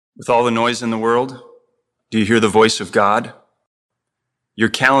With all the noise in the world, do you hear the voice of God? Your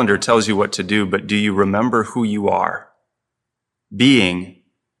calendar tells you what to do, but do you remember who you are? Being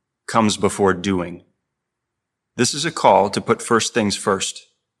comes before doing. This is a call to put first things first.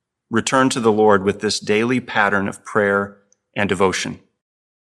 Return to the Lord with this daily pattern of prayer and devotion.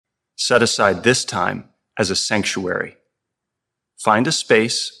 Set aside this time as a sanctuary. Find a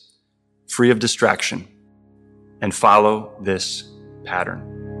space free of distraction and follow this pattern.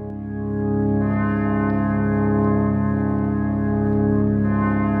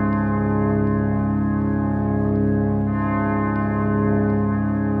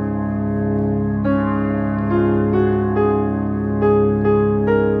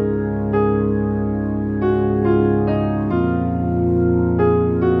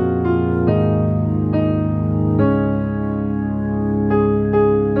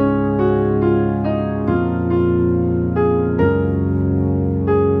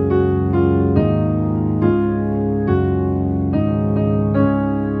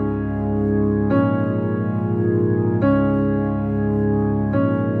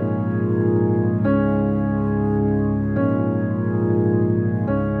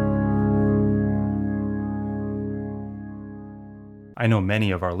 I know many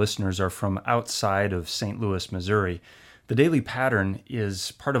of our listeners are from outside of St. Louis, Missouri. The Daily Pattern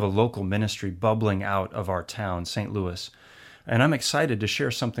is part of a local ministry bubbling out of our town, St. Louis. And I'm excited to share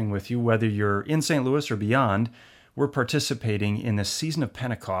something with you, whether you're in St. Louis or beyond. We're participating in this season of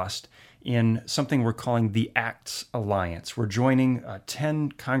Pentecost in something we're calling the Acts Alliance. We're joining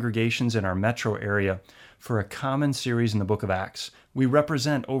 10 congregations in our metro area for a common series in the book of Acts. We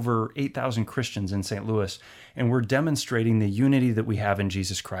represent over 8,000 Christians in St. Louis, and we're demonstrating the unity that we have in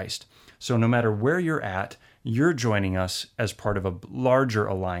Jesus Christ. So no matter where you're at, you're joining us as part of a larger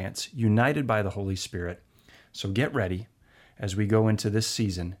alliance, united by the Holy Spirit. So get ready as we go into this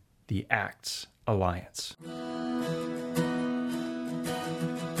season, the Acts Alliance.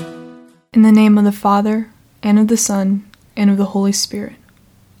 In the name of the Father, and of the Son, and of the Holy Spirit.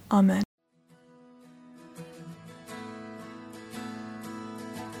 Amen.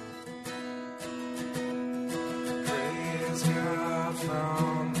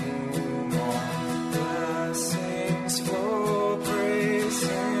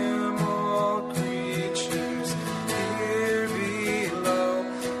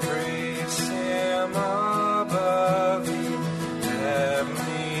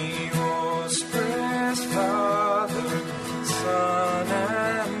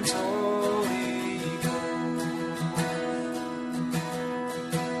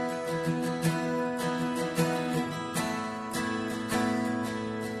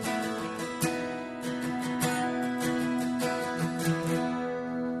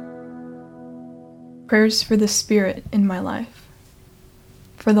 Prayers for the Spirit in my life,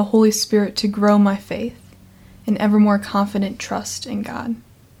 for the Holy Spirit to grow my faith and ever more confident trust in God,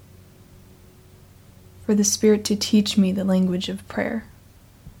 for the Spirit to teach me the language of prayer,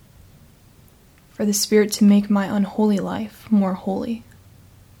 for the Spirit to make my unholy life more holy,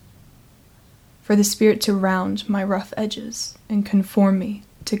 for the Spirit to round my rough edges and conform me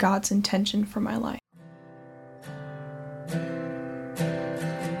to God's intention for my life.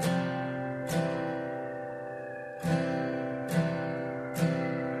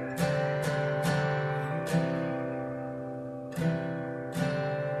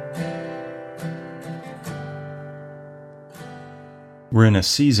 We're in a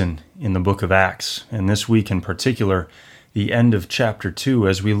season in the book of Acts, and this week in particular, the end of chapter 2,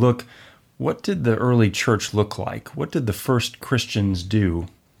 as we look, what did the early church look like? What did the first Christians do?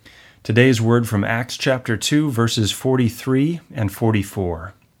 Today's word from Acts chapter 2, verses 43 and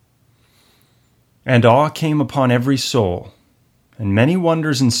 44. And awe came upon every soul, and many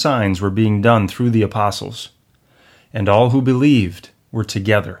wonders and signs were being done through the apostles. And all who believed were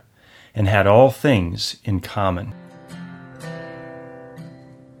together, and had all things in common.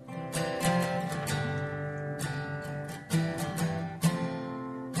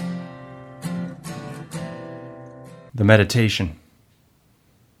 The meditation.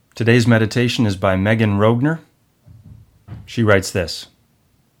 Today's meditation is by Megan Rogner. She writes this: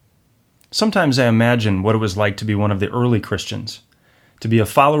 Sometimes I imagine what it was like to be one of the early Christians, to be a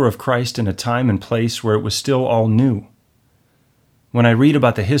follower of Christ in a time and place where it was still all new. When I read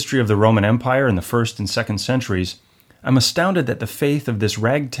about the history of the Roman Empire in the 1st and 2nd centuries, I'm astounded that the faith of this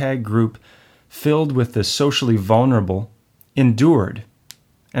ragtag group, filled with the socially vulnerable, endured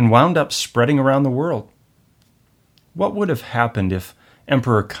and wound up spreading around the world. What would have happened if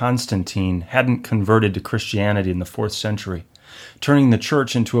Emperor Constantine hadn't converted to Christianity in the 4th century, turning the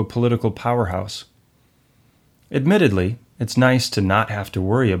church into a political powerhouse? Admittedly, It's nice to not have to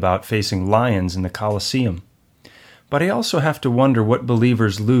worry about facing lions in the Colosseum. But I also have to wonder what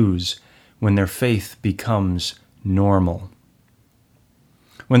believers lose when their faith becomes normal.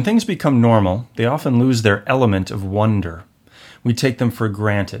 When things become normal, they often lose their element of wonder. We take them for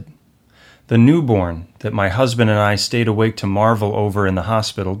granted. The newborn that my husband and I stayed awake to marvel over in the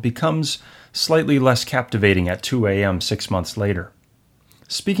hospital becomes slightly less captivating at 2 a.m. 6 months later.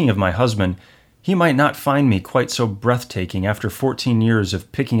 Speaking of my husband, he might not find me quite so breathtaking after 14 years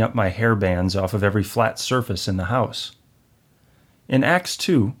of picking up my hair bands off of every flat surface in the house. In Acts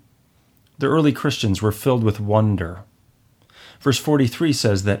 2, the early Christians were filled with wonder. Verse 43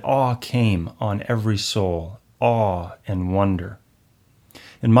 says that awe came on every soul, awe and wonder.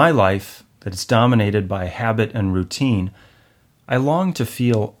 In my life, that is dominated by habit and routine, I long to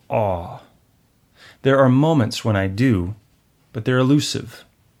feel awe. There are moments when I do, but they're elusive,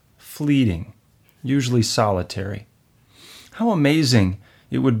 fleeting, usually solitary. How amazing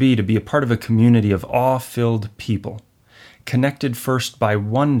it would be to be a part of a community of awe-filled people, connected first by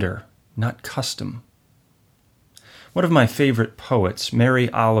wonder, not custom. One of my favorite poets, Mary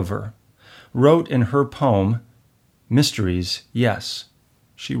Oliver, wrote in her poem, Mysteries, Yes.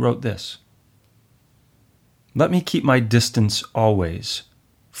 She wrote this: "Let me keep my distance always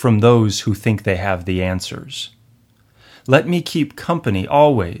from those who think they have the answers. Let me keep company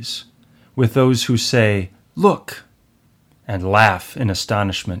always with those who say, 'Look,' and laugh in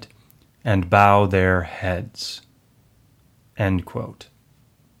astonishment and bow their heads." End quote.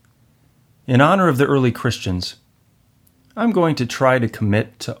 In honor of the early Christians, I'm going to try to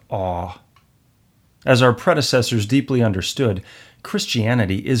commit to awe. As our predecessors deeply understood,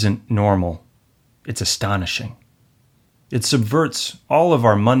 Christianity isn't normal. It's astonishing. It subverts all of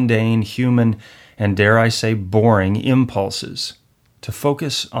our mundane, human, and dare I say, boring impulses to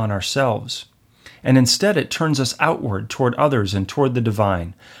focus on ourselves. And instead it turns us outward toward others and toward the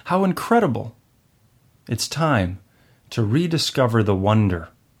divine. How incredible! It's time to rediscover the wonder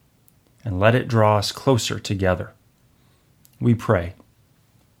and let it draw us closer together. We pray.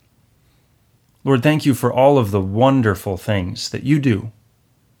 Lord, thank you for all of the wonderful things that you do.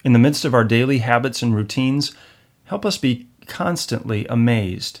 In the midst of our daily habits and routines, help us be constantly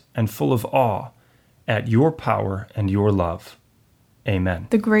amazed and full of awe at your power and your love. Amen.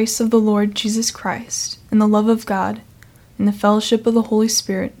 The grace of the Lord Jesus Christ, and the love of God, and the fellowship of the Holy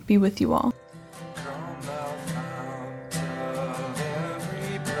Spirit be with you all. Come thou fount of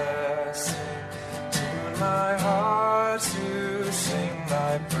every blessing, tune my heart to sing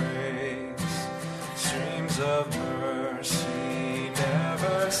thy praise. Streams of mercy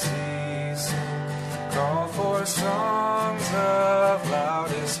never ceasing, call for songs of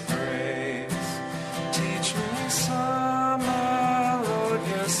loudest praise. Teach me some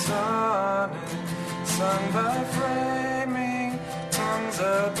melodious sonnet, sung by flaming tongues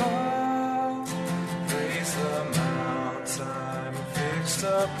above. Praise the mount I'm fixed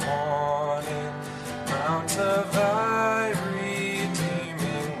upon it, Mount of